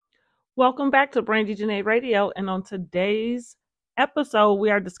Welcome back to Brandy Janae Radio. And on today's episode, we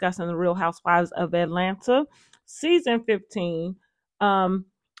are discussing the Real Housewives of Atlanta, season 15. Um,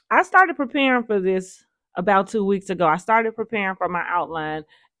 I started preparing for this about 2 weeks ago. I started preparing for my outline.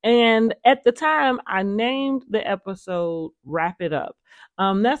 And at the time, I named the episode Wrap It Up.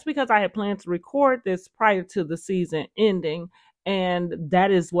 That's because I had planned to record this prior to the season ending. And that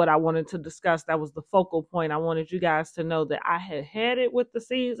is what I wanted to discuss. That was the focal point. I wanted you guys to know that I had had it with the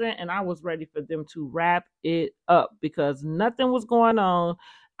season and I was ready for them to wrap it up because nothing was going on.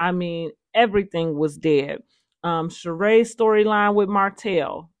 I mean, everything was dead. Sheree's storyline with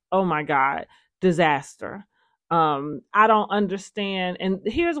Martell. Oh my God, disaster. I don't understand. And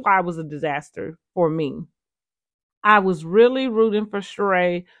here's why it was a disaster for me. I was really rooting for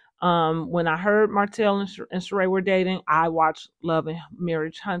Sheree. When I heard Martell and Sheree were dating, I watched Love and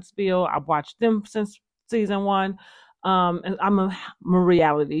Marriage Huntsville. I've watched them since season one. And I'm a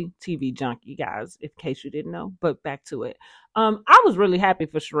reality TV junkie, guys, in case you didn't know. But back to it. I was really happy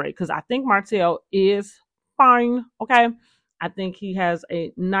for Sheree because I think Martell is fine. Okay. I think he has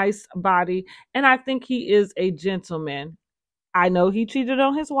a nice body and I think he is a gentleman. I know he cheated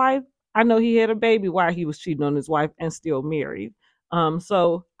on his wife. I know he had a baby while he was cheating on his wife and still married.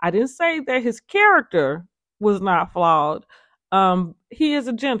 So I didn't say that his character was not flawed. He is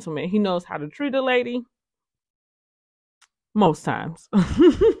a gentleman. He knows how to treat a lady most times.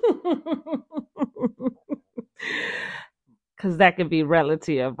 Because that can be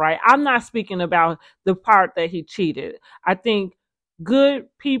relative, right? I'm not speaking about the part that he cheated. I think good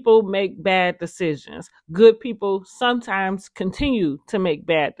people make bad decisions. Good people sometimes continue to make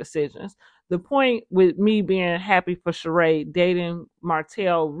bad decisions. The point with me being happy for Sheree dating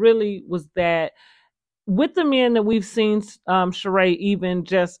Martell really was that with the men that we've seen Sheree even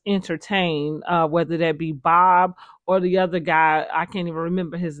just entertain, whether that be Bob or the other guy, I can't even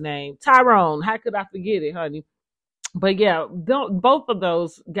remember his name, Tyrone. How could I forget it, honey? But yeah, both of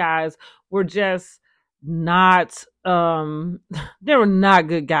those guys were just not they were not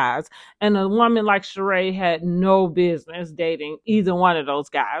good guys. And a woman like Sheree had no business dating either one of those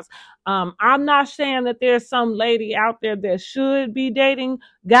guys. I'm not saying that there's some lady out there that should be dating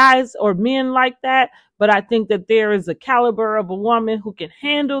guys or men like that, but I think that there is a caliber of a woman who can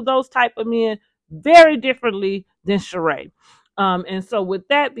handle those type of men very differently than Sheree. And so with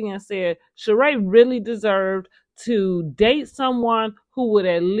that being said, Sheree really deserved to date someone who would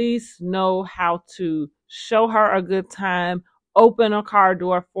at least know how to show her a good time, open a car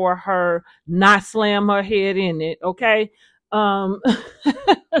door for her, not slam her head in it, okay? Um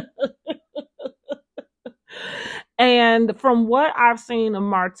and from what I've seen of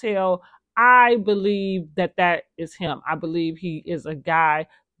Martell, I believe that that is him. I believe he is a guy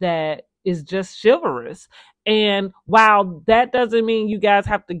that is just chivalrous. And while that doesn't mean you guys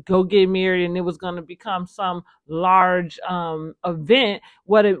have to go get married and it was going to become some large event,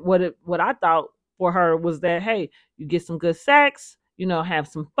 what I thought for her was that hey, you get some good sex, have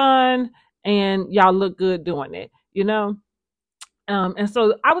some fun, and y'all look good doing it. And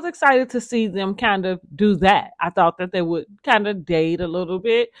so I was excited to see them kind of do that. I thought that they would kind of date a little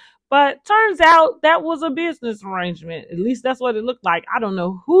bit, but turns out that was a business arrangement. At least that's what it looked like. I don't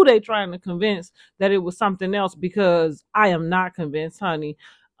know who they trying to convince that it was something else because I am not convinced, honey.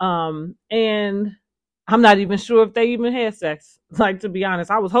 And I'm not even sure if they even had sex. Like, to be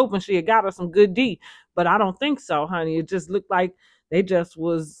honest, I was hoping she had got her some good D, but I don't think so, honey. It just looked like they just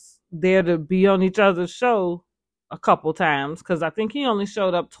was there to be on each other's show a couple times because I think he only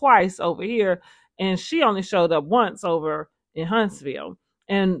showed up twice over here and she only showed up once over in Huntsville.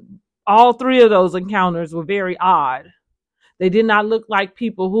 And all three of those encounters were very odd. They did not look like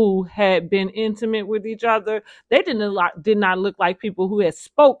people who had been intimate with each other. They did not look like people who had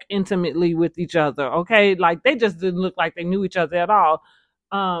spoke intimately with each other. Okay, like they just didn't look like they knew each other at all.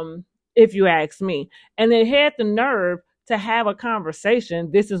 If you ask me, and they had the nerve to have a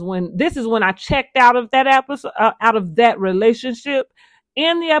conversation. This is when I checked out of that episode, out of that relationship,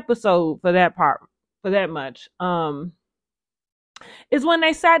 and the episode for that part, for that much. Is when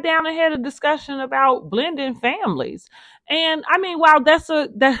they sat down and had a discussion about blending families. And I mean, while that's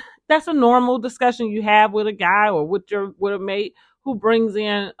a normal discussion you have with a guy or with a mate who brings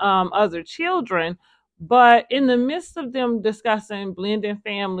in other children, but in the midst of them discussing blending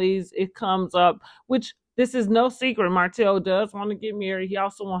families, it comes up, which this is no secret. Martell does want to get married. He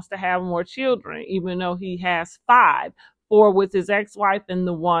also wants to have more children, even though he has 5, 4 with his ex-wife and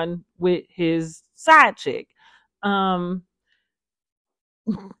the one with his side chick.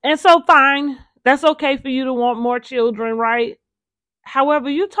 And so fine, that's okay for you to want more children, right? However,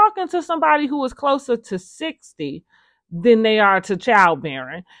 you're talking to somebody who is closer to 60 than they are to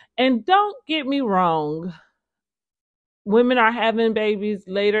childbearing. And don't get me wrong, women are having babies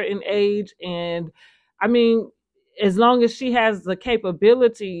later in age, and I mean, as long as she has the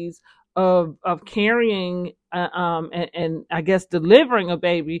capabilities of carrying and I guess delivering a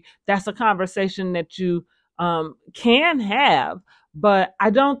baby, that's a conversation that you can have, but I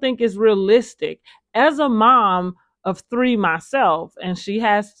don't think it's realistic. As a mom of three myself, and she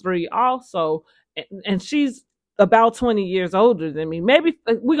has three also, and she's about 20 years older than me. Maybe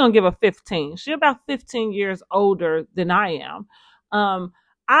we're going to give her 15. She's about 15 years older than I am. Um,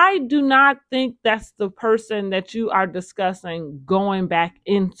 I do not think that's the person that you are discussing going back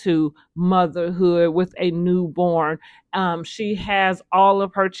into motherhood with a newborn. She has all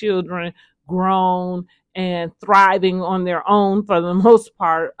of her children grown and thriving on their own for the most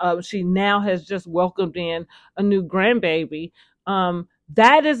part. She now has just welcomed in a new grandbaby.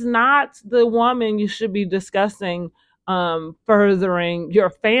 That is not the woman you should be discussing furthering your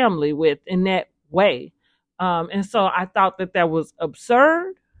family with in that way. And so I thought that that was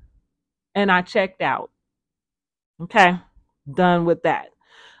absurd, and I checked out. Okay, done with that.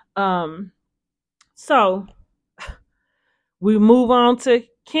 Um, so we move on to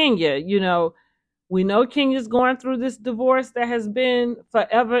Kenya. We know Kenya's going through this divorce that has been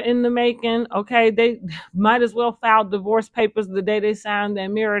forever in the making. Okay, they might as well file divorce papers the day they signed their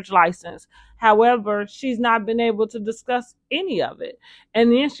marriage license. However, she's not been able to discuss any of it.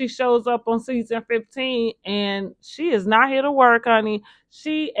 And then she shows up on season 15 and she is not here to work, honey.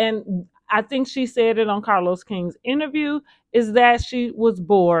 And I think she said it on Carlos King's interview, is that she was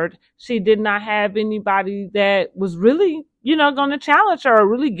bored. She did not have anybody that was really, going to challenge her or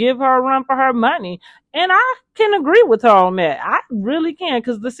really give her a run for her money. And I can agree with her on that. I really can,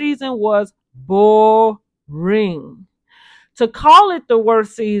 because the season was boring. To call it the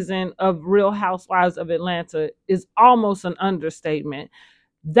worst season of Real Housewives of Atlanta is almost an understatement.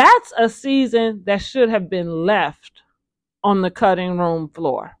 That's a season that should have been left on the cutting room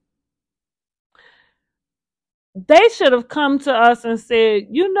floor. They should have come to us and said,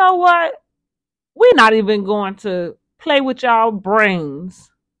 you know what? We're not even going to play with y'all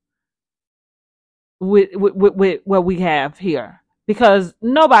brains with what we have here, because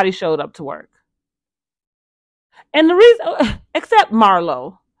nobody showed up to work. And the reason, except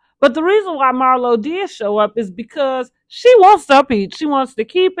Marlo, but the reason why Marlo did show up is because she wants to eat. She wants to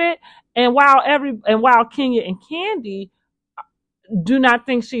keep it. And while Kenya and Candy do not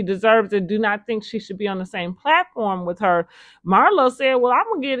think she deserves it, do not think she should be on the same platform with her, Marlo said, well, I'm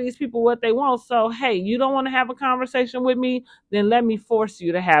going to give these people what they want. So, hey, you don't want to have a conversation with me? Then let me force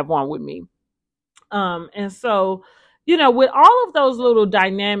you to have one with me. And so, with all of those little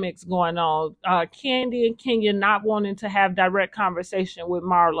dynamics going on, Candy and Kenya not wanting to have direct conversation with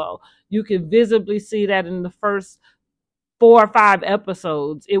Marlo, you can visibly see that in the first 4 or 5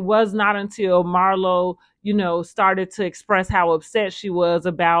 episodes. It was not until Marlo, started to express how upset she was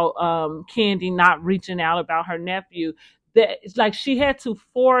about Candy not reaching out about her nephew, that it's like she had to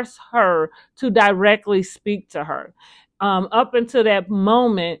force her to directly speak to her. Up until that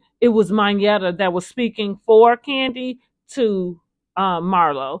moment, it was Mayetta that was speaking for Candy to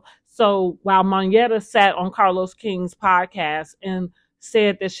Marlo. So while Mayetta sat on Carlos King's podcast and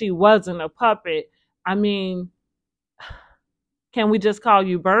said that she wasn't a puppet, I mean, can we just call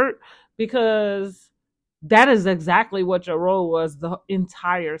you Bert? Because that is exactly what your role was the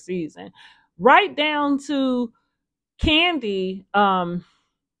entire season. Right down to Candy,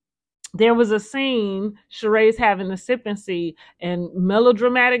 there was a scene, Sheree's having a sip and see, and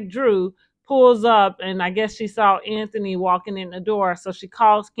melodramatic Drew pulls up, and I guess she saw Anthony walking in the door, so she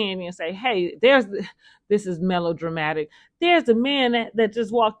calls Candy and say, hey, this is melodramatic. There's a man that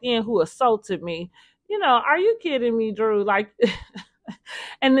just walked in who assaulted me. Are you kidding me, Drew? Like,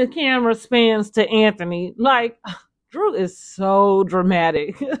 and the camera spans to Anthony. Like, Drew is so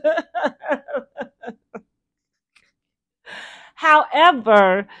dramatic.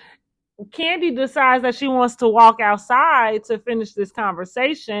 However, Candy decides that she wants to walk outside to finish this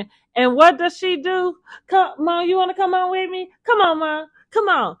conversation. And what does she do? Come on, you want to come on with me? Come on, Mom. Come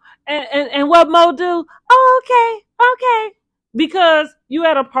on. And what Mo do? Oh, okay. Because you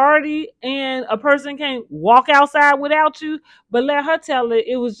at a party and a person can't walk outside without you, but let her tell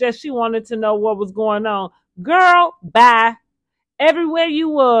it was just she wanted to know what was going on. Girl, bye. Everywhere you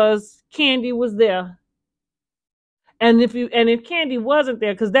was, Candy was there. And if Candy wasn't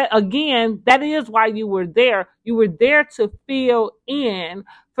there, because that is why you were there. You were there to fill in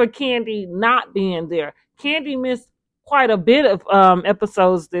for Candy not being there. Candy missed quite a bit of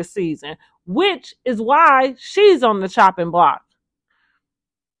episodes this season, which is why she's on the chopping block.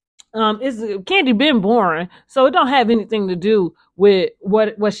 It's Candy been boring, so it don't have anything to do with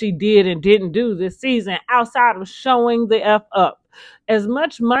what she did and didn't do this season outside of showing the F up. As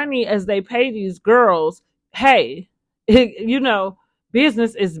much money as they pay these girls, hey,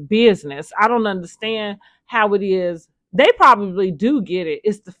 business is business. I don't understand how it is. They probably do get it.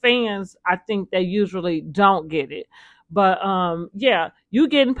 It's the fans, I think, they usually don't get it. But yeah, you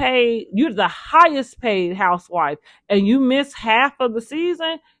getting paid, you're the highest paid housewife, and you miss half of the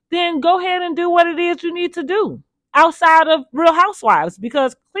season, then go ahead and do what it is you need to do outside of Real Housewives,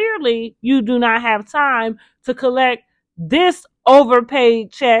 because clearly you do not have time to collect this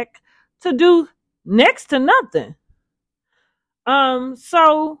overpaid check to do next to nothing.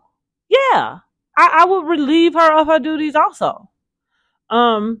 So yeah, I would relieve her of her duties also.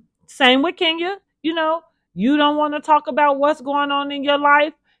 Same with Kenya. You don't want to talk about what's going on in your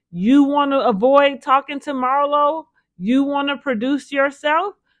life. You want to avoid talking to Marlo. You want to produce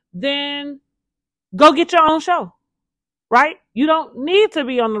yourself. Then go get your own show, right? You don't need to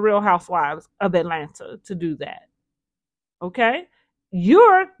be on the Real Housewives of Atlanta to do that. Okay?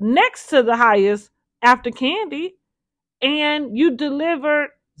 You're next to the highest after Candy, and you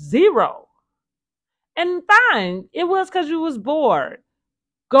delivered zero. And fine, it was because you was bored.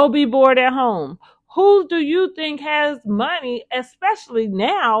 Go be bored at home. Who do you think has money, especially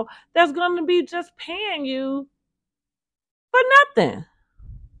now, that's going to be just paying you for nothing?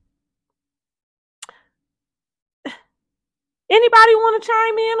 Anybody want to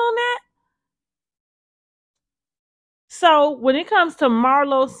chime in on that? So when it comes to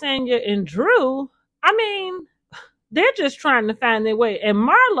Marlo, Sanya, and Drew, I mean, they're just trying to find their way. And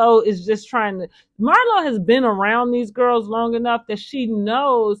Marlo is just trying to. Marlo has been around these girls long enough that she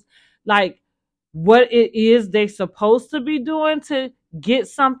knows, like, what it is they're supposed to be doing to get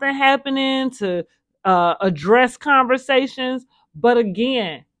something happening, to address conversations. But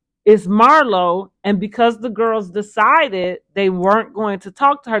again, it's Marlo, and because the girls decided they weren't going to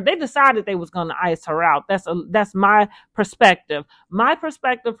talk to her, they decided they was going to ice her out. That's my perspective. My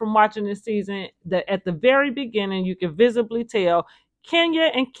perspective from watching this season, that at the very beginning, you can visibly tell Kenya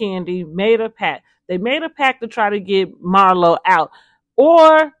and Candy made a pact. They made a pact to try to get Marlo out,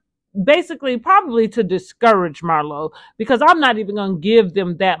 or basically probably to discourage Marlo, because I'm not even going to give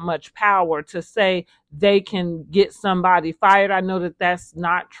them that much power to say they can get somebody fired. I know that that's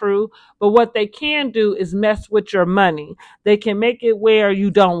not true, but what they can do is mess with your money. They can make it where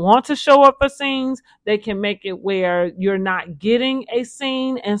you don't want to show up for scenes. They can make it where you're not getting a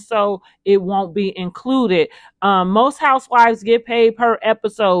scene, and so it won't be included. Most housewives get paid per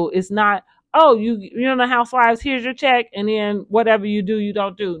episode. It's not, oh, you're the housewives, here's your check, and then whatever you do, you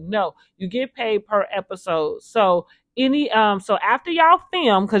don't do. No, you get paid per episode. So so after y'all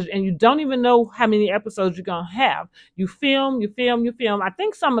film, and you don't even know how many episodes you're gonna have. You film. I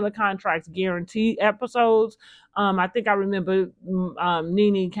think some of the contracts guarantee episodes. I think I remember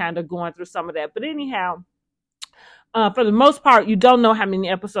Nene kind of going through some of that. But anyhow, for the most part, you don't know how many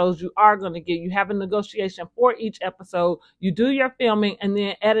episodes you are going to get. You have a negotiation for each episode. You do your filming, and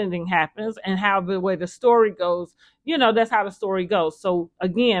then editing happens. And how the way the story goes, that's how the story goes. So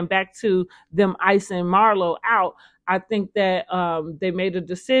again, back to them icing Marlo out. I think that they made a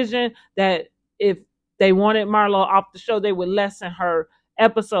decision that if they wanted Marlo off the show, they would lessen her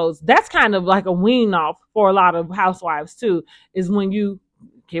episodes. That's kind of like a wean off for a lot of housewives too, is when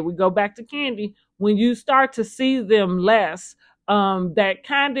here we go back to Candy, when you start to see them less, that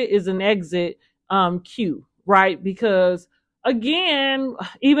kind of is an exit cue, right? Because again,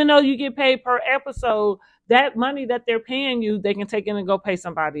 even though you get paid per episode, that money that they're paying you, they can take in and go pay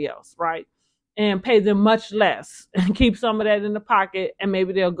somebody else, right? And pay them much less and keep some of that in the pocket, and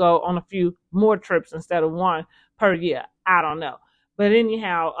maybe they'll go on a few more trips instead of one per year. I don't know. But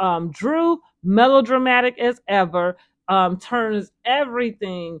anyhow, Drew, melodramatic as ever, turns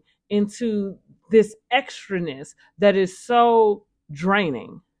everything into this extraness that is so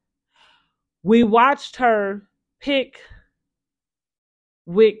draining. We watched her pick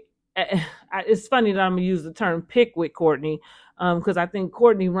with, it's funny that I'm going to use the term pick with Courtney, because I think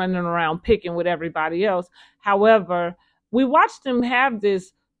Courtney running around picking with everybody else. However, we watched them have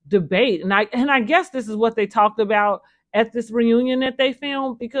this debate, and I guess this is what they talked about at this reunion that they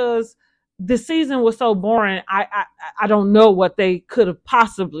filmed, because the season was so boring. I don't know what they could have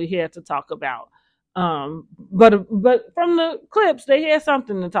possibly had to talk about. But from the clips, they had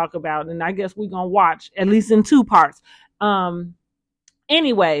something to talk about, and I guess we're gonna watch at least in two parts.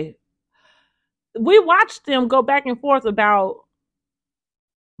 Anyway, we watched them go back and forth about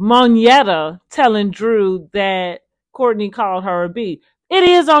Monietta telling Drew that Courtney called her a B. It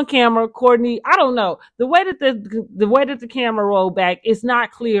is on camera, Courtney. I don't know the way that the camera rolled back. It's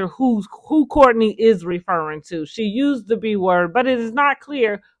not clear who Courtney is referring to. She used the B word, but it is not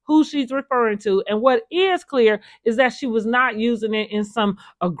clear who she's referring to. And what is clear is that she was not using it in some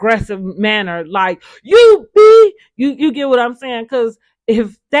aggressive manner, like you be. You get what I'm saying? Because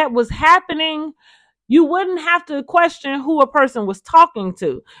if that was happening, you wouldn't have to question who a person was talking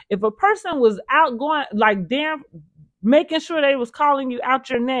to. If a person was out going like damn, making sure they was calling you out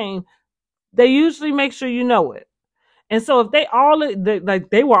your name, they usually make sure you know it. And so if they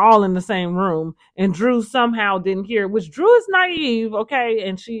were all in the same room and Drew somehow didn't hear, which Drew is naive, okay,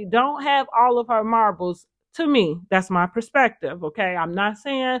 and she don't have all of her marbles. To me, that's my perspective, okay? I'm not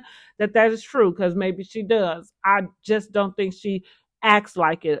saying that is true because maybe she does. I just don't think she acts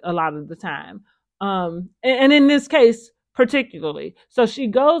like it a lot of the time. And in this case particularly. So she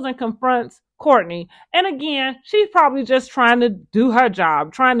goes and confronts Courtney. And again, she's probably just trying to do her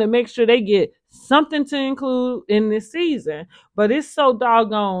job, trying to make sure they get something to include in this season. But it's so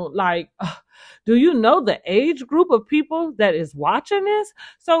doggone like, do you know the age group of people that is watching this?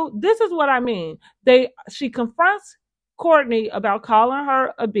 So this is what I mean. She confronts Courtney about calling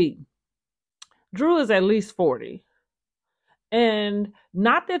her a B. Drew is at least 40. And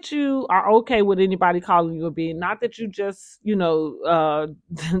not that you are okay with anybody calling you a B, not that you just,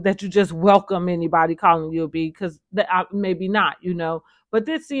 that you just welcome anybody calling you a B, because maybe not, But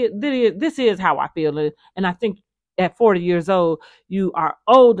this is how I feel it, and I think at 40 years old, you are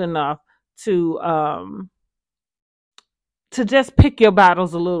old enough to just pick your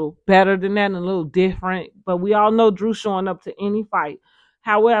battles a little better than that and a little different. But we all know Drew showing up to any fight.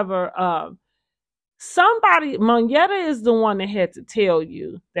 However, Monyetta is the one that had to tell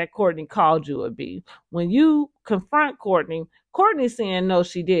you that Courtney called you a B. When you confront Courtney's saying no,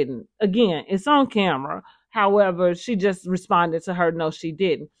 she didn't. Again, it's on camera. However, she just responded to her, no, she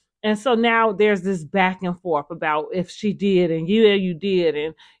didn't. And so now there's this back and forth about if she did and yeah, you did.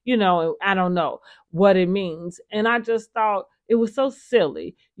 And, I don't know what it means. And I just thought it was so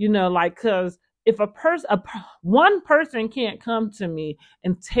silly, because if one person can't come to me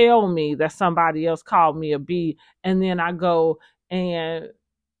and tell me that somebody else called me a B, and then I go and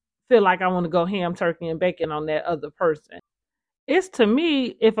feel like I want to go ham, turkey, and bacon on that other person. It's to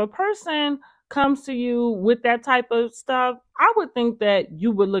me, if a person comes to you with that type of stuff, I would think that you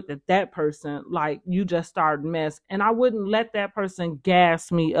would look at that person like you just started mess, and I wouldn't let that person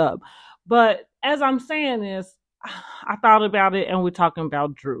gas me up. But as I'm saying this, I thought about it, and we're talking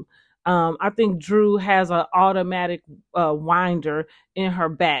about Drew. I think Drew has an automatic winder in her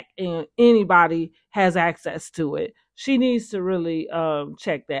back, and anybody has access to it. She needs to really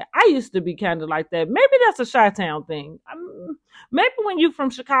check that. I used to be kind of like that. Maybe that's a Chi-Town thing. Maybe when you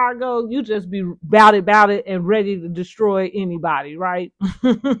from Chicago, you just be about it and ready to destroy anybody, right?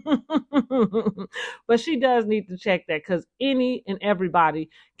 But she does need to check that, because any and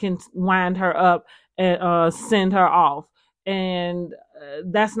everybody can wind her up and send her off. And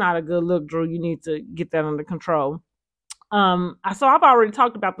that's not a good look, Drew. You need to get that under control. So I've already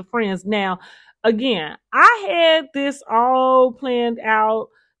talked about the friends. Now, again, I had this all planned out,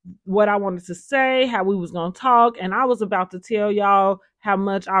 what I wanted to say, how we was going to talk, and I was about to tell y'all how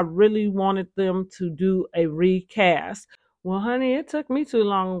much I really wanted them to do a recast. Well, honey, it took me too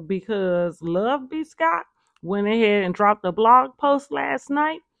long, because Love B. Scott went ahead and dropped a blog post last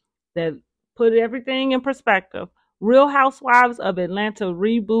night that put everything in perspective. Real Housewives of Atlanta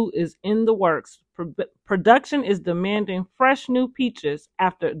reboot is in the works. Production is demanding fresh new peaches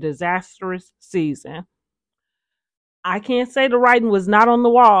after a disastrous season. I can't say the writing was not on the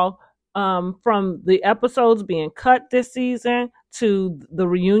wall, from the episodes being cut this season to the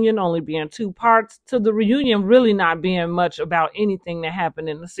reunion only being 2 parts to the reunion really not being much about anything that happened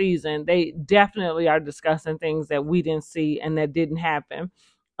in the season. They definitely are discussing things that we didn't see and that didn't happen,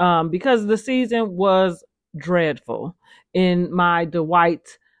 because the season was dreadful, in my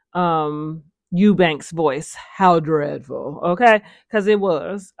Dwight Eubanks voice. How dreadful, okay? Because it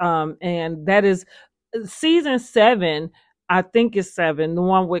was, and that is season 7. I think it's 7, the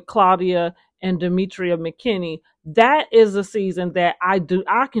one with Claudia and Demetria McKinney. That is a season that I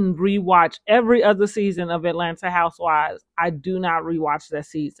can rewatch every other season of Atlanta Housewives. I do not rewatch that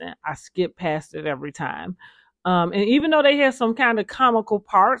season. I skip past it every time. And even though they had some kind of comical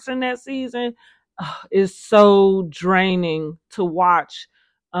parts in that season, is so draining to watch.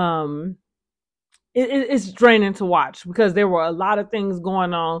 It's draining to watch, because there were a lot of things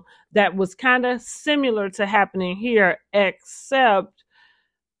going on that was kind of similar to happening here, except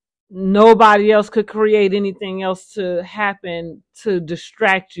nobody else could create anything else to happen to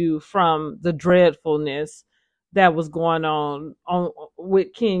distract you from the dreadfulness that was going on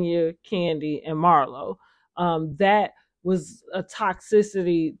with Kenya, Candy, and Marlo. That was a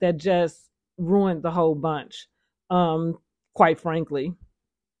toxicity that just ruined the whole bunch. Um, quite frankly.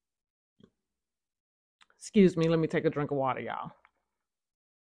 Excuse me, let me take a drink of water, y'all.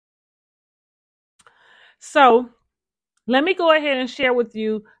 So let me go ahead and share with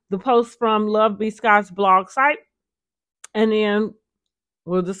you the post from Love B. Scott's blog site, and then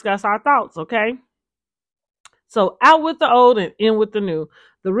we'll discuss our thoughts, okay? So out with the old and in with the new.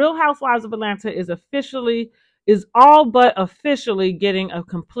 The Real Housewives of Atlanta is all but officially getting a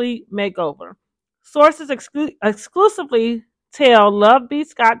complete makeover. Sources exclusively tell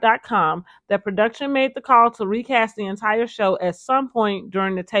lovebscott.com that production made the call to recast the entire show at some point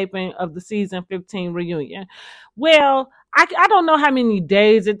during the taping of the season 15 reunion. Well, I don't know how many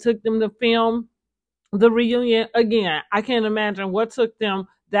days it took them to film the reunion. Again, I can't imagine what took them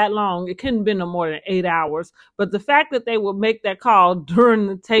that long. It couldn't have been no more than 8 hours. But the fact that they would make that call during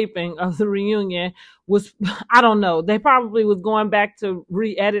the taping of the reunion was, I don't know. They probably was going back to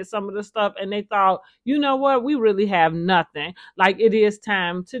re-edit some of the stuff, and they thought, you know what, we really have nothing. Like, it is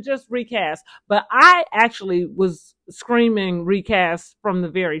time to just recast. But I actually was screaming recast from the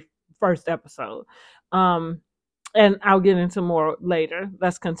very first episode. And I'll get into more later.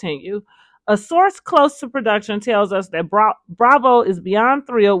 Let's continue. A source close to production tells us that Bravo is beyond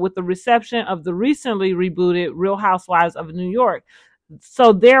thrilled with the reception of the recently rebooted Real Housewives of New York.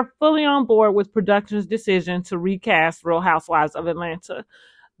 So they're fully on board with production's decision to recast Real Housewives of Atlanta.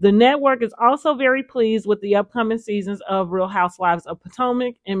 The network is also very pleased with the upcoming seasons of Real Housewives of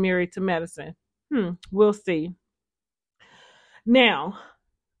Potomac and Married to Medicine. We'll see. Now,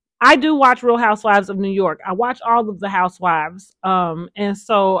 I do watch Real Housewives of New York. I watch all of the Housewives. And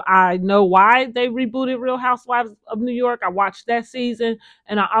so I know why they rebooted Real Housewives of New York. I watched that season,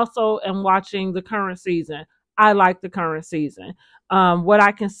 and I also am watching the current season. I like the current season. What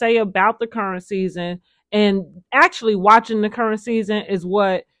I can say about the current season, and actually watching the current season, is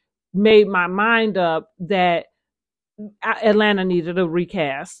what made my mind up that Atlanta needed a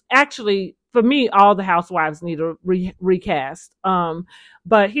recast. Actually, for me, all the housewives need a recast.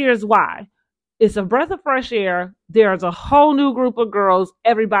 But here's why. It's a breath of fresh air. There's a whole new group of girls.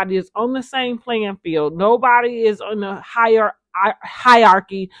 Everybody is on the same playing field. Nobody is on a higher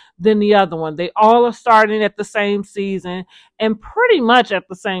hierarchy than the other one. They all are starting at the same season and pretty much at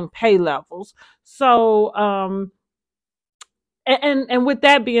the same pay levels. So, and with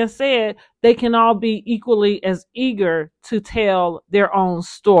that being said, they can all be equally as eager to tell their own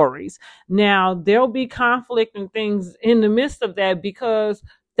stories. Now, there'll be conflict and things in the midst of that, because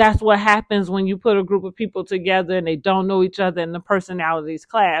that's what happens when you put a group of people together and they don't know each other and the personalities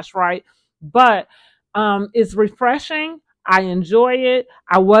clash, right? But it's refreshing. I enjoy it.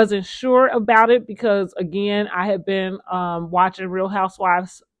 I wasn't sure about it because, again, I had been watching Real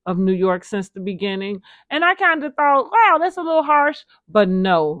Housewives of New York since the beginning. And I kind of thought, wow, that's a little harsh. But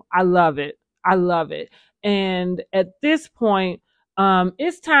no, I love it. I love it. And at this point,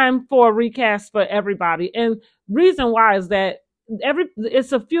 it's time for a recast for everybody. And reason why is that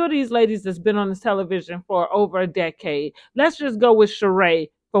it's a few of these ladies that's been on this television for over a decade. Let's just go with Sheree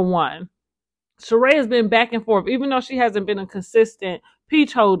for one. Sheree has been back and forth, even though she hasn't been a consistent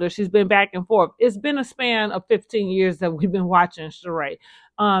peach holder. She's been back and forth. It's been a span of 15 years that we've been watching Sheree.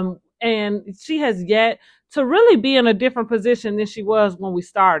 And she has yet to really be in a different position than she was when we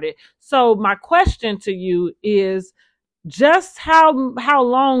started. So my question to you is, just how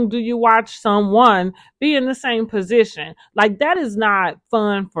long do you watch someone be in the same position? Like, that is not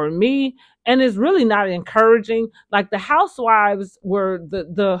fun for me, and it's really not encouraging. Like, the housewives were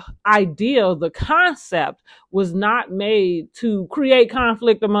the ideal, the concept was not made to create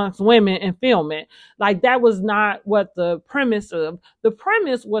conflict amongst women and film it. Like, that was not what the premise of. The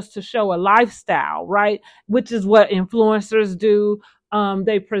premise was to show a lifestyle, right? Which is what influencers do.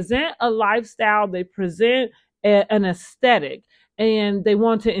 They present a lifestyle, they present an aesthetic, and they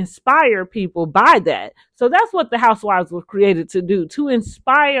want to inspire people by that. So that's what the housewives were created to do, to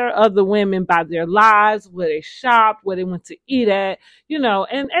inspire other women by their lives, where they shopped, where they went to eat at,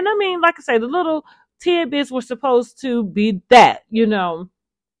 and I mean, like I say, the little tidbits were supposed to be that.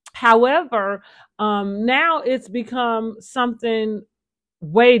 However, now it's become something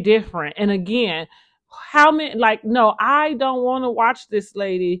way different. And again, no, I don't want to watch this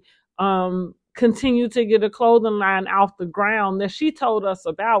lady continue to get a clothing line off the ground that she told us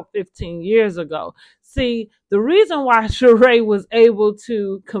about 15 years ago. See, the reason why Sheree was able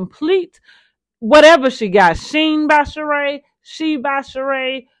to complete whatever she got, Sheen by Sheree, She by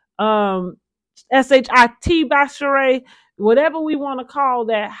Sheree, SHIT by Sheree, whatever we want to call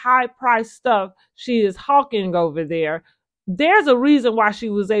that high price stuff she is hawking over there, there's a reason why she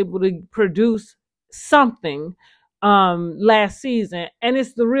was able to produce something last season, and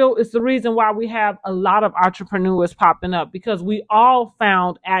it's the reason why we have a lot of entrepreneurs popping up, because we all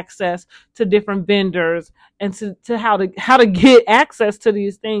found access to different vendors and to how to get access to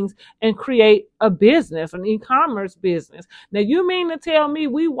these things and create a business, an e-commerce business. Now, you mean to tell me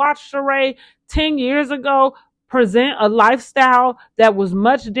we watched Sheree 10 years ago present a lifestyle that was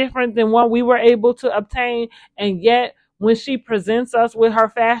much different than what we were able to obtain, and yet when she presents us with her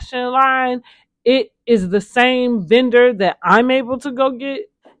fashion line, it is the same vendor that I'm able to go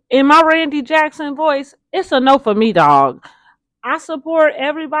get? In my Randy Jackson voice, it's a no for me, dog. I support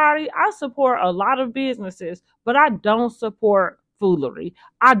everybody. I support a lot of businesses, but I don't support foolery.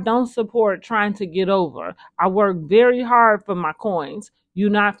 I don't support trying to get over. I work very hard for my coins. You're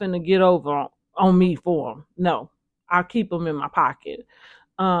not finna get over on me for them. No, I'll keep them in my pocket.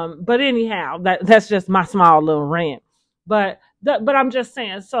 But anyhow, that's just my small little rant. But I'm just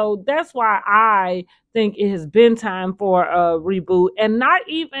saying, so that's why I think it has been time for a reboot, and not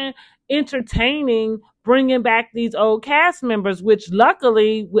even entertaining bringing back these old cast members, which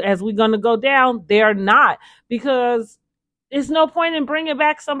luckily, as we're going to go down, they're not, because it's no point in bringing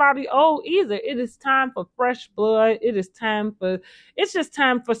back somebody old either. It is time for fresh blood. It's just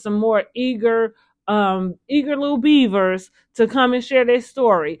time for some more eager little beavers to come and share their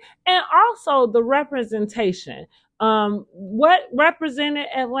story. And also the representation. What represented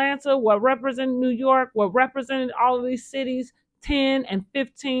Atlanta, what represented New York, what represented all of these cities 10 and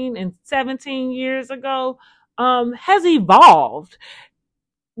 15 and 17 years ago has evolved.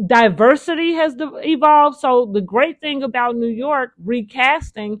 Diversity has evolved. So the great thing about New York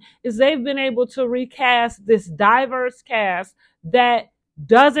recasting is they've been able to recast this diverse cast that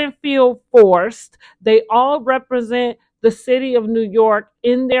doesn't feel forced. They all represent the city of New York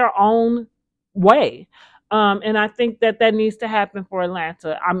in their own way. And I think that needs to happen for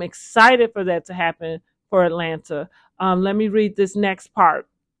Atlanta. I'm excited for that to happen for Atlanta. Let me read this next part.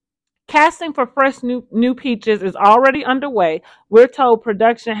 Casting for fresh new Peaches is already underway. We're told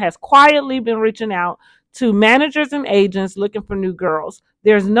production has quietly been reaching out to managers and agents looking for new girls.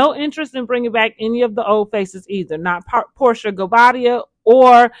 There's no interest in bringing back any of the old faces either, not Portia Gabadia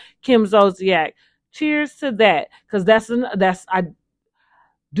or Kim Zolciak. Cheers to that, because I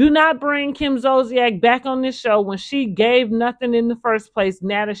do not bring Kim Zolciak back on this show when she gave nothing in the first place.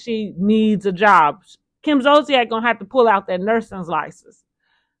 Now that she needs a job, Kim Zolciak gonna have to pull out that nursing license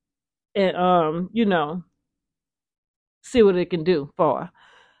and see what it can do for her.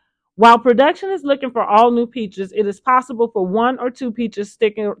 While production is looking for all new Peaches, it is possible for one or two Peaches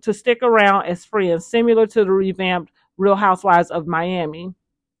to stick around as friends, similar to the revamped Real Housewives of Miami.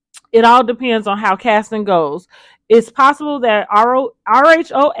 It all depends on how casting goes. It's possible that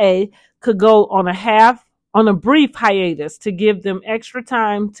RHOA could go on a brief hiatus to give them extra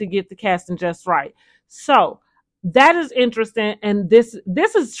time to get the casting just right. So that is interesting, and this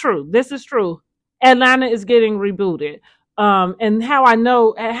is true. This is true. Atlanta is getting rebooted. And how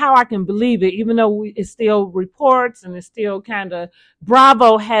I can believe it, even though it's still reports and it's still kind of,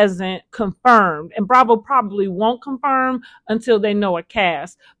 Bravo hasn't confirmed, and Bravo probably won't confirm until they know a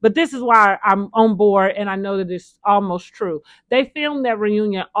cast. But this is why I'm on board, and I know that it's almost true. They filmed that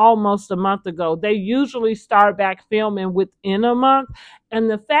reunion almost a month ago. They usually start back filming within a month, and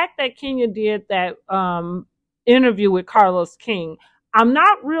the fact that Kenya did that interview with Carlos King, I'm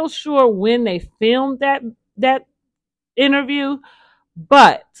not real sure when they filmed that interview,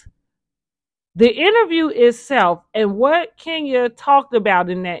 but the interview itself and what Kenya talked about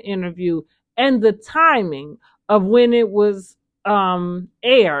in that interview and the timing of when it was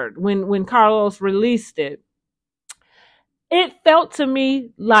aired, when Carlos released it, it felt to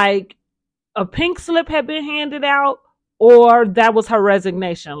me like a pink slip had been handed out, or that was her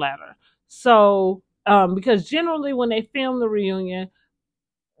resignation letter. So because generally when they film the reunion,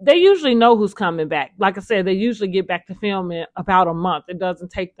 they usually know who's coming back. Like I said, they usually get back to filming about a month. It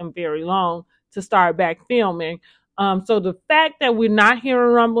doesn't take them very long to start back filming. So the fact that we're not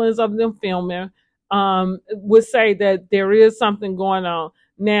hearing rumblings of them filming would say that there is something going on.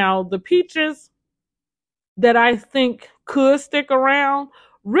 Now, the Peaches that I think could stick around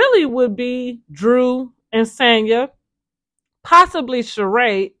really would be Drew and Sanya, possibly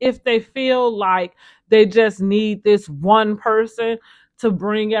Sheree, if they feel like they just need this one person to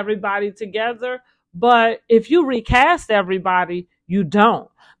bring everybody together. But if you recast everybody, you don't,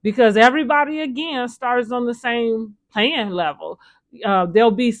 because everybody again starts on the same playing level.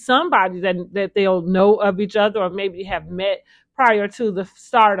 There'll be somebody that they'll know of each other, or maybe have met prior to the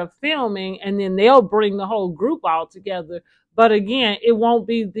start of filming, and then they'll bring the whole group all together. But again, it won't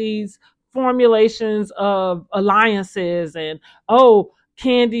be these formulations of alliances and, oh,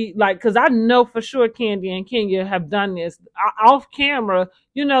 Candy, like, because I know for sure Candy and Kenya have done this off camera.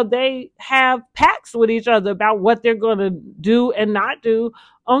 You know, they have pacts with each other about what they're going to do and not do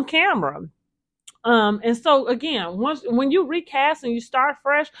on camera. And so again, when you recast and you start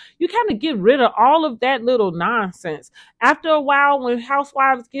fresh, you kind of get rid of all of that little nonsense. After a while, when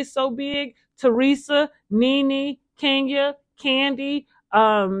Housewives get so big, Teresa, Nene, Kenya, Candy,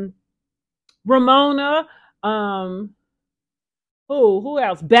 Ramona, who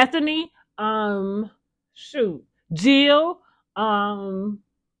else? Bethany, shoot, Jill,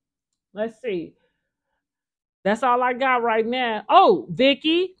 let's see. That's all I got right now. Oh,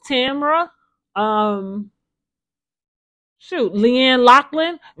 Vicky, Tamara, um, shoot, Leanne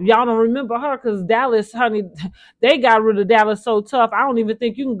Lachlan. Y'all don't remember her because Dallas, honey, they got rid of Dallas so tough. I don't even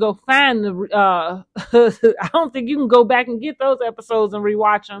think you can go find the. I don't think you can go back and get those episodes and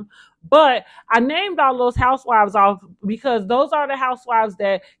rewatch them. But I named all those housewives off because those are the housewives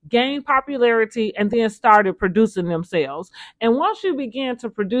that gained popularity and then started producing themselves. And once you begin to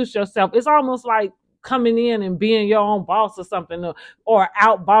produce yourself, it's almost like coming in and being your own boss or something, or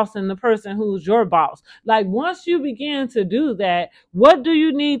out bossing the person who's your boss. Like, once you begin to do that, what do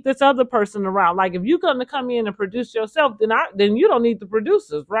you need this other person around? Like, if you're going to come in and produce yourself, then you don't need the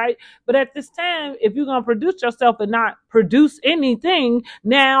producers, right? But at this time, if you're going to produce yourself and not produce anything,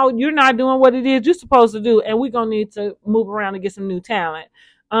 now you're not doing what it is you're supposed to do, and we're going to need to move around and get some new talent.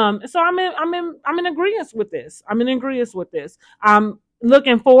 So I'm in agreement with this. I'm in agreement with this. I'm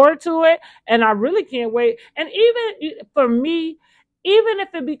looking forward to it, and I really can't wait. And even for me, even if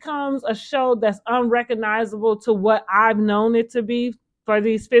it becomes a show that's unrecognizable to what I've known it to be for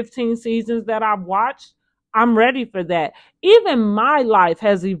these 15 seasons that I've watched, I'm ready for that. Even my life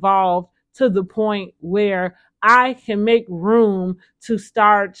has evolved to the point where I can make room to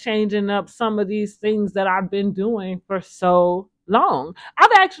start changing up some of these things that I've been doing for so long.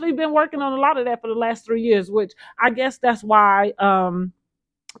 I've actually been working on a lot of that for the last 3 years, which I guess that's why I'm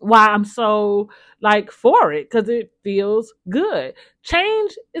so like for it, because it feels good.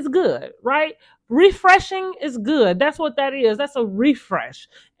 Change is good, right? Refreshing is good. That's what that is. That's a refresh.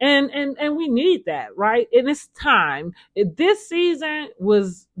 And we need that, right? And it's time. This season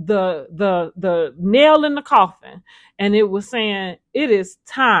was the nail in the coffin. And it was saying it is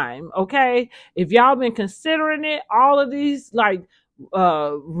time, okay? If y'all been considering it, all of these like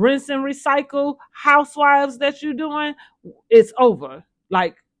rinse and recycle housewives that you're doing, it's over.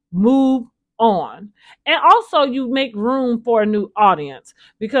 Like, move on. And also you make room for a new audience,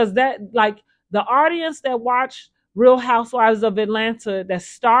 because that, like, the audience that watched Real Housewives of Atlanta, that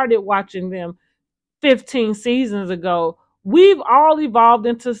started watching them 15 seasons ago, we've all evolved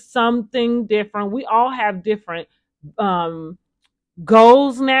into something different. We all have different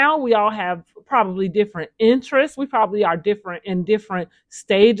goals now. We all have probably different interests. We probably are different in different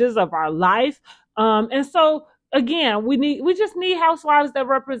stages of our life. And so again, we just need housewives that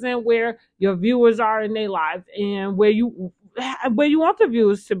represent where your viewers are in their lives and where you want the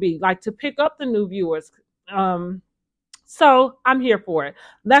viewers to be, like, to pick up the new viewers. So I'm here for it.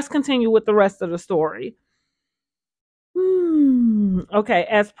 Let's continue with the rest of the story. Okay,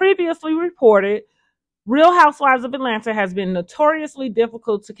 as previously reported, Real Housewives of Atlanta has been notoriously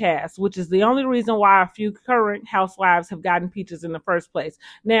difficult to cast, which is the only reason why a few current housewives have gotten peaches in the first place.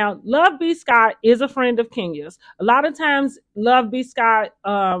 Now, Love B. Scott is a friend of Kenya's. A lot of times, Love B. Scott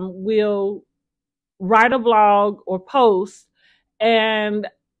will write a blog or post, and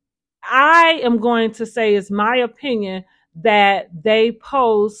I am going to say, it's my opinion, that they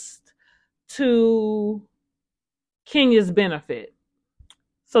post to Kenya's benefit.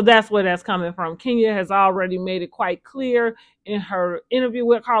 So that's where that's coming from. Kenya has already made it quite clear in her interview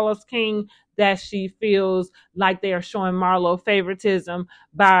with Carlos King that she feels like they are showing Marlo favoritism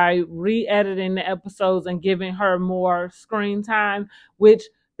by re-editing the episodes and giving her more screen time, which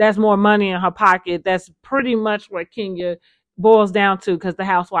that's more money in her pocket. That's pretty much what Kenya boils down to, because the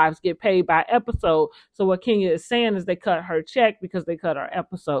housewives get paid by episode. So what Kenya is saying is they cut her check because they cut her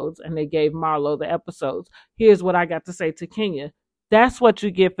episodes and they gave Marlo the episodes. Here's what I got to say to Kenya. That's what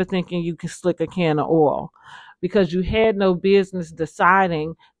you get for thinking you can slick a can of oil, because you had no business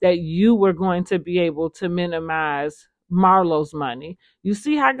deciding that you were going to be able to minimize Marlo's money. You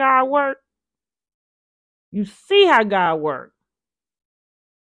see how God worked? You see how God worked?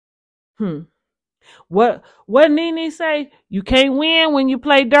 What Nene say? You can't win when you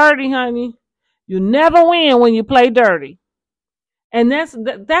play dirty, honey. You never win when you play dirty. And that's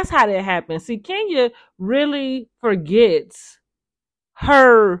how that happens. See, Kenya really forgets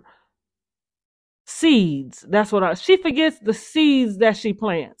her seeds. She forgets the seeds that she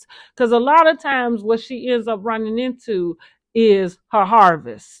plants. Because a lot of times what she ends up running into is her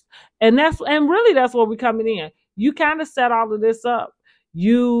harvest. And really that's where we're coming in. You kind of set all of this up.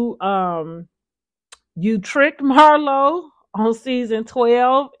 You tricked Marlo on season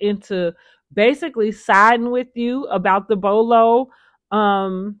 12 into basically siding with you um,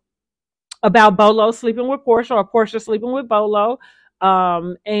 about Bolo sleeping with Portia or Portia sleeping with Bolo.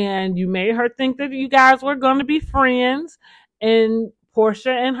 And you made her think that you guys were going to be friends. And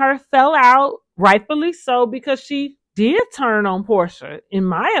Portia and her fell out, rightfully so, because she did turn on Portia, in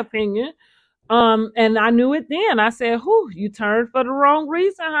my opinion. And I knew it then. I said, "Whew, you turned for the wrong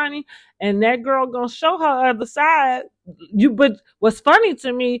reason, honey." And that girl gonna show her other side. But what's funny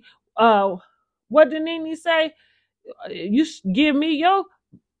to me, what did Nene say? You give me your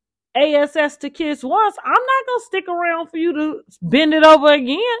ASS to kiss once. I'm not gonna stick around for you to bend it over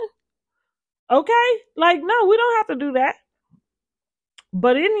again. Okay? Like, no, we don't have to do that.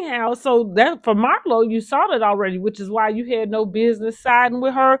 But anyhow, so that for Marlo, you saw that already, which is why you had no business siding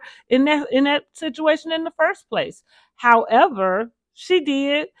with her in that situation in the first place. However, she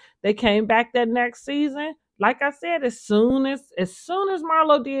did. They came back that next season. Like I said, as soon as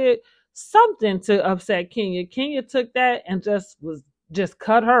Marlo did something to upset Kenya, Kenya took that and just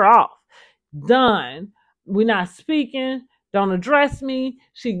cut her off. Done. We're not speaking. Don't address me.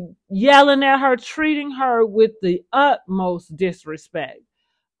 She yelling at her, treating her with the utmost disrespect.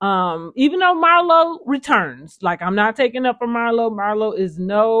 Even though Marlo returns, like I'm not taking up for Marlo. Marlo is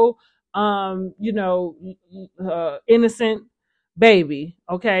no, innocent baby.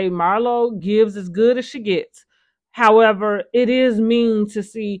 Okay, Marlo gives as good as she gets. However, it is mean to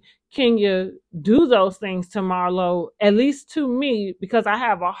see Kenya do those things to Marlo, at least to me, because I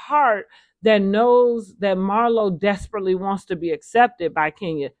have a heart that knows that Marlo desperately wants to be accepted by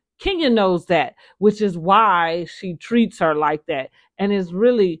Kenya. Kenya knows that, which is why she treats her like that. And is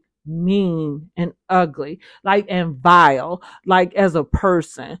really mean and ugly, like, and vile, like, as a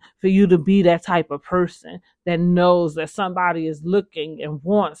person, for you to be that type of person that knows that somebody is looking and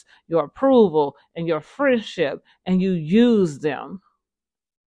wants your approval and your friendship, and you use them.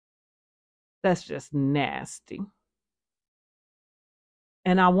 That's just nasty.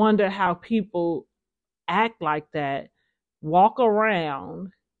 And I wonder how people act like that, walk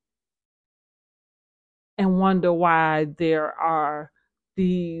around and wonder why there are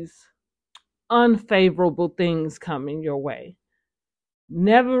these unfavorable things coming your way.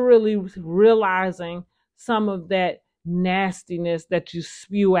 Never really realizing some of that nastiness that you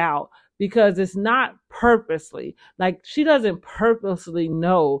spew out, because it's not purposely. Like, she doesn't purposely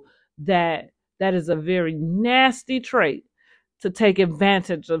know that that is a very nasty trait, to take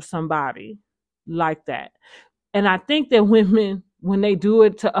advantage of somebody like that. And I think that women, when they do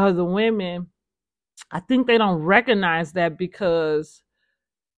it to other women, I think they don't recognize that, because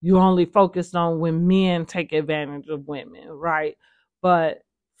you only focused on when men take advantage of women, right? But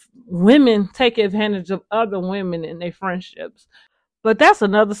women take advantage of other women in their friendships. But that's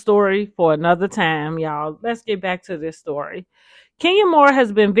another story for another time, y'all. Let's get back to this story. Kenya Moore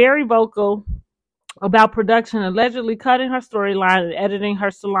has been very vocal about production allegedly cutting her storyline and editing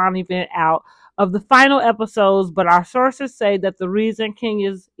her salon event out of the final episodes, but our sources say that the reason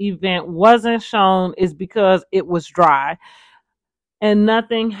Kenya's event wasn't shown is because it was dry and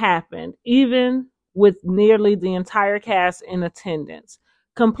nothing happened, even with nearly the entire cast in attendance.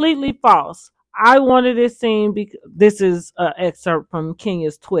 Completely false. I wanted it seen because this is an excerpt from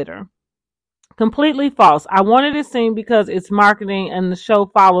Kenya's Twitter. Completely false. I wanted it seen because it's marketing and the show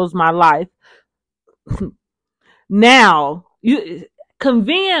follows my life. Now, you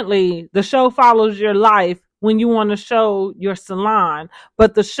conveniently, the show follows your life when you want to show your salon,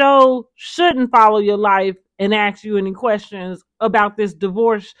 but the show shouldn't follow your life and ask you any questions about this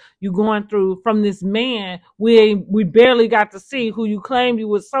divorce you going through from this man we barely got to see, who you claimed you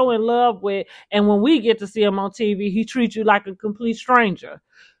was so in love with, and when we get to see him on TV, he treats you like a complete stranger.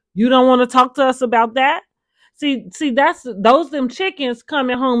 You don't want to talk to us about that? See, that's those them chickens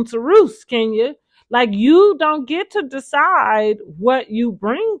coming home to roost, Kenya. Like, you don't get to decide what you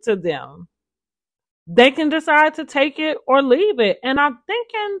bring to them. They can decide to take it or leave it. And I'm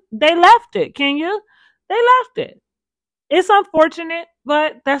thinking they left it, Kenya. They left it. It's unfortunate,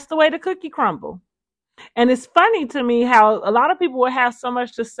 but that's the way the cookie crumble. And it's funny to me how a lot of people will have so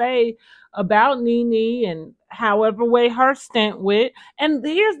much to say about Nene and however way her stint went. And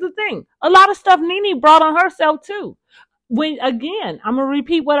here's the thing. A lot of stuff Nene brought on herself too. When, again, I'm going to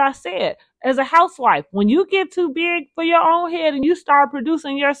repeat what I said. As a housewife, when you get too big for your own head and you start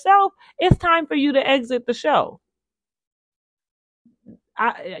producing yourself, it's time for you to exit the show.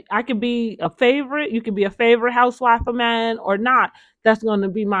 I could be a favorite. You could be a favorite housewife of mine or not. That's going to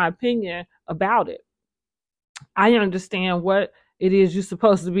be my opinion about it. I understand what it is you're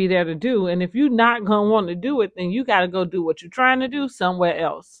supposed to be there to do, and if you're not going to want to do it, then you got to go do what you're trying to do somewhere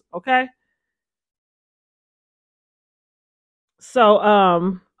else. Okay.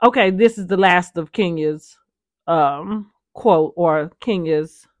 So, okay, this is the last of Kenya's quote or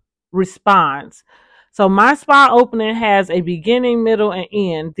Kenya's response. So, my spa opening has a beginning, middle, and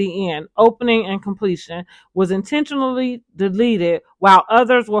end. The end, opening and completion, was intentionally deleted while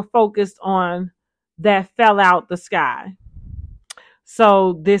others were focused on that fell out the sky.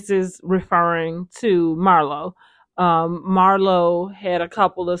 So this is referring to Marlo. Marlo had a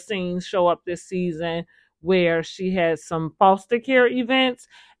couple of scenes show up this season where she had some foster care events.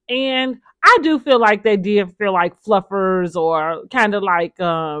 And I do feel like they did feel like fluffers or kind of like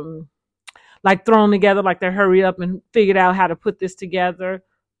thrown together, like they hurried up and figured out how to put this together.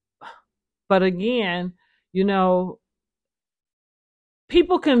 But again, you know,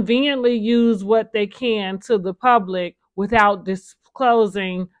 people conveniently use what they can to the public without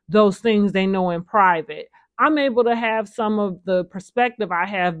disclosing those things they know in private. I'm able to have some of the perspective I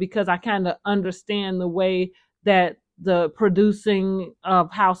have because I kind of understand the way that the producing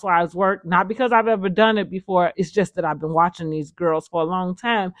of Housewives work. Not because I've ever done it before. It's just that I've been watching these girls for a long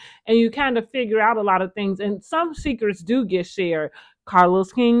time. And you kind of figure out a lot of things. And some secrets do get shared.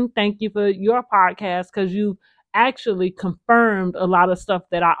 Carlos King, thank you for your podcast because you actually confirmed a lot of stuff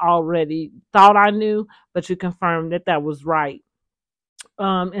that I already thought I knew, but you confirmed that that was right.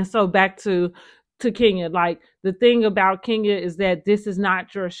 And so back to Kenya, like the thing about Kenya is that this is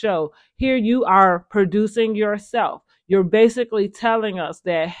not your show. Here you are producing yourself. You're basically telling us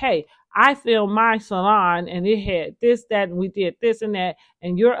that, hey, I filmed my salon and it had this, that, and we did this and that,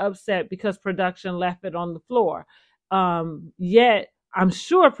 and you're upset because production left it on the floor. Yet I'm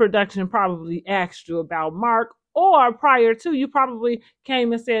sure production probably asked you about Mark, or prior to, you probably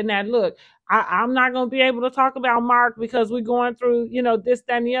came and said, now look, I'm not going to be able to talk about Mark because we're going through, this,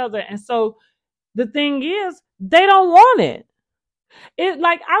 that, and the other. And so the thing is, they don't want it. It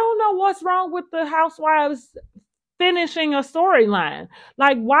like I don't know what's wrong with the housewives finishing a storyline.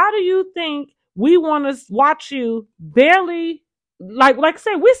 Like, why do you think we want to watch you barely? Like I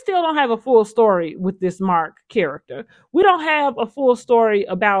said, we still don't have a full story with this Mark character. We don't have a full story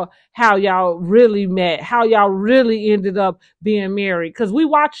about how y'all really met, how y'all really ended up being married. Because we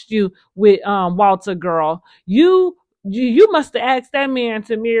watched you with Walter, girl. You must have asked that man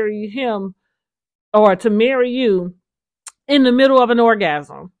to marry him or to marry you in the middle of an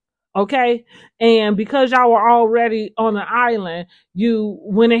orgasm. Okay. And because y'all were already on the island, you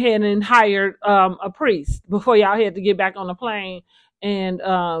went ahead and hired a priest before y'all had to get back on the plane and,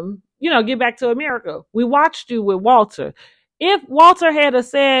 get back to America. We watched you with Walter. If Walter had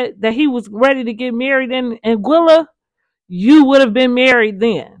said that he was ready to get married in Anguilla, you would have been married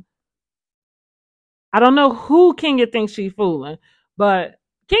then. I don't know who Kenya thinks she's fooling, but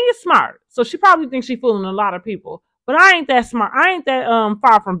Kenya's smart. So she probably thinks she's fooling a lot of people. But I ain't that smart. I ain't that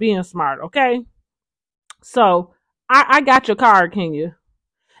far from being smart, okay? So I got your card, Kenya.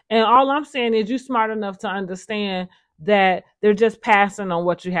 And all I'm saying is you're smart enough to understand that they're just passing on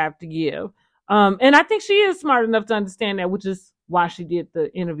what you have to give. And I think she is smart enough to understand that, which is why she did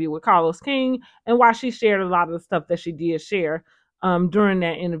the interview with Carlos King and why she shared a lot of the stuff that she did share during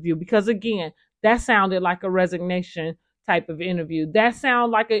that interview. Because again, that sounded like a resignation type of interview. That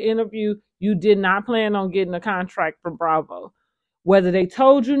sounded like an interview you did not plan on getting a contract from Bravo. Whether they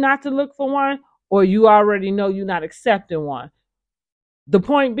told you not to look for one or you already know you're not accepting one. The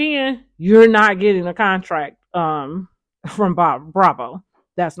point being, you're not getting a contract from Bravo.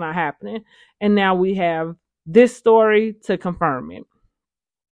 That's not happening. And now we have this story to confirm it.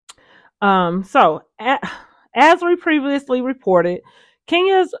 As we previously reported,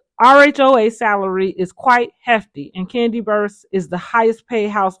 Kenya's RHOA salary is quite hefty, and Kandi Burruss is the highest paid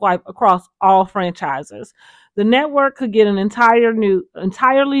housewife across all franchises. The network could get an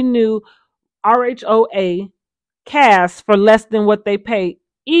entirely new RHOA cast for less than what they pay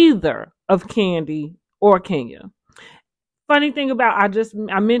either of Kandi or Kenya. Funny thing about I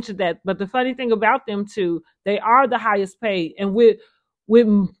mentioned that, but the funny thing about them too, they are the highest paid, and with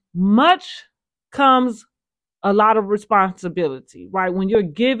much comes a lot of responsibility, right? When you're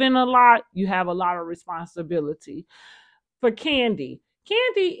given a lot, you have a lot of responsibility. For Kandi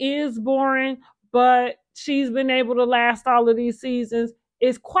is boring, but she's been able to last all of these seasons.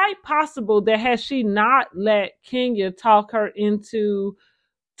 It's quite possible that had she not let Kenya talk her into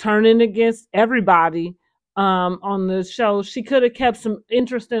turning against everybody on the show, she could have kept some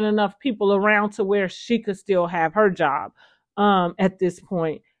interesting enough people around to where she could still have her job. at this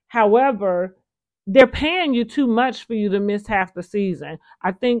point. However, they're paying you too much for you to miss half the season.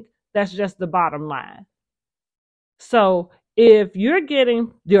 I think that's just the bottom line. So if you're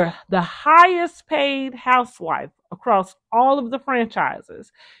getting the highest paid housewife across all of the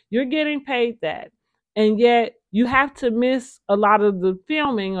franchises, you're getting paid that, and yet you have to miss a lot of the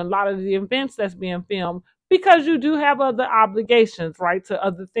filming, a lot of the events that's being filmed because you do have other obligations, right, to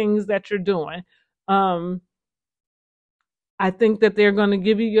other things that you're doing. Um, I think that they're going to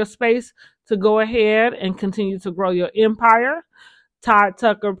give you your space to go ahead and continue to grow your empire. Todd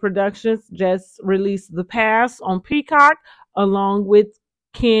Tucker Productions just released The Pass on Peacock along with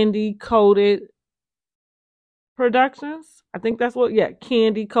Candy Coated Productions. I think that's what, yeah,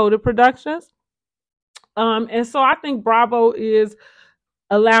 Candy Coated Productions. And so I think Bravo is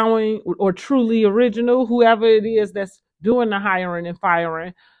allowing, or Truly Original, whoever it is that's doing the hiring and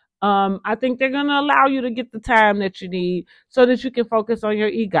firing. I think they're going to allow you to get the time that you need so that you can focus on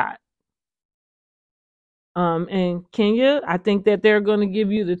your EGOT. And Kenya, I think that they're going to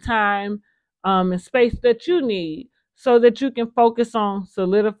give you the time and space that you need so that you can focus on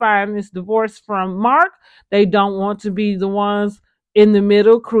solidifying this divorce from Mark. They don't want to be the ones in the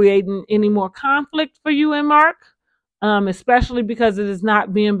middle creating any more conflict for you and Mark, especially because it is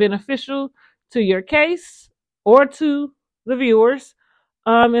not being beneficial to your case or to the viewers.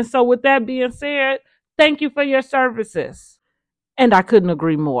 And so, with that being said, thank you for your services. And I couldn't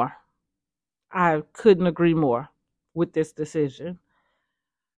agree more. I couldn't agree more with this decision.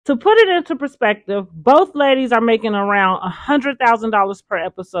 To put it into perspective, both ladies are making around $100,000 per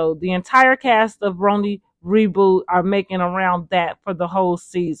episode. The entire cast of RHOA Reboot are making around that for the whole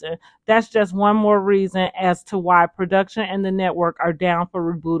season. That's just one more reason as to why production and the network are down for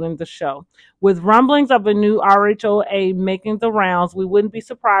rebooting the show. With rumblings of a new RHOA making the rounds, we wouldn't be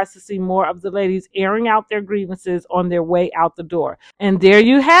surprised to see more of the ladies airing out their grievances on their way out the door. And there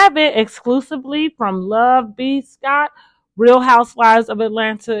you have it, exclusively from Love B. Scott. Real Housewives of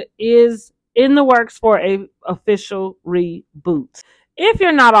Atlanta is in the works for a official reboot. If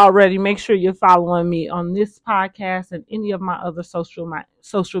you're not already, make sure you're following me on this podcast and any of my other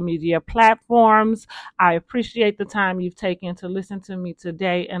social media platforms. I appreciate the time you've taken to listen to me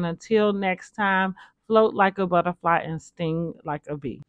today. And until next time, float like a butterfly and sting like a bee.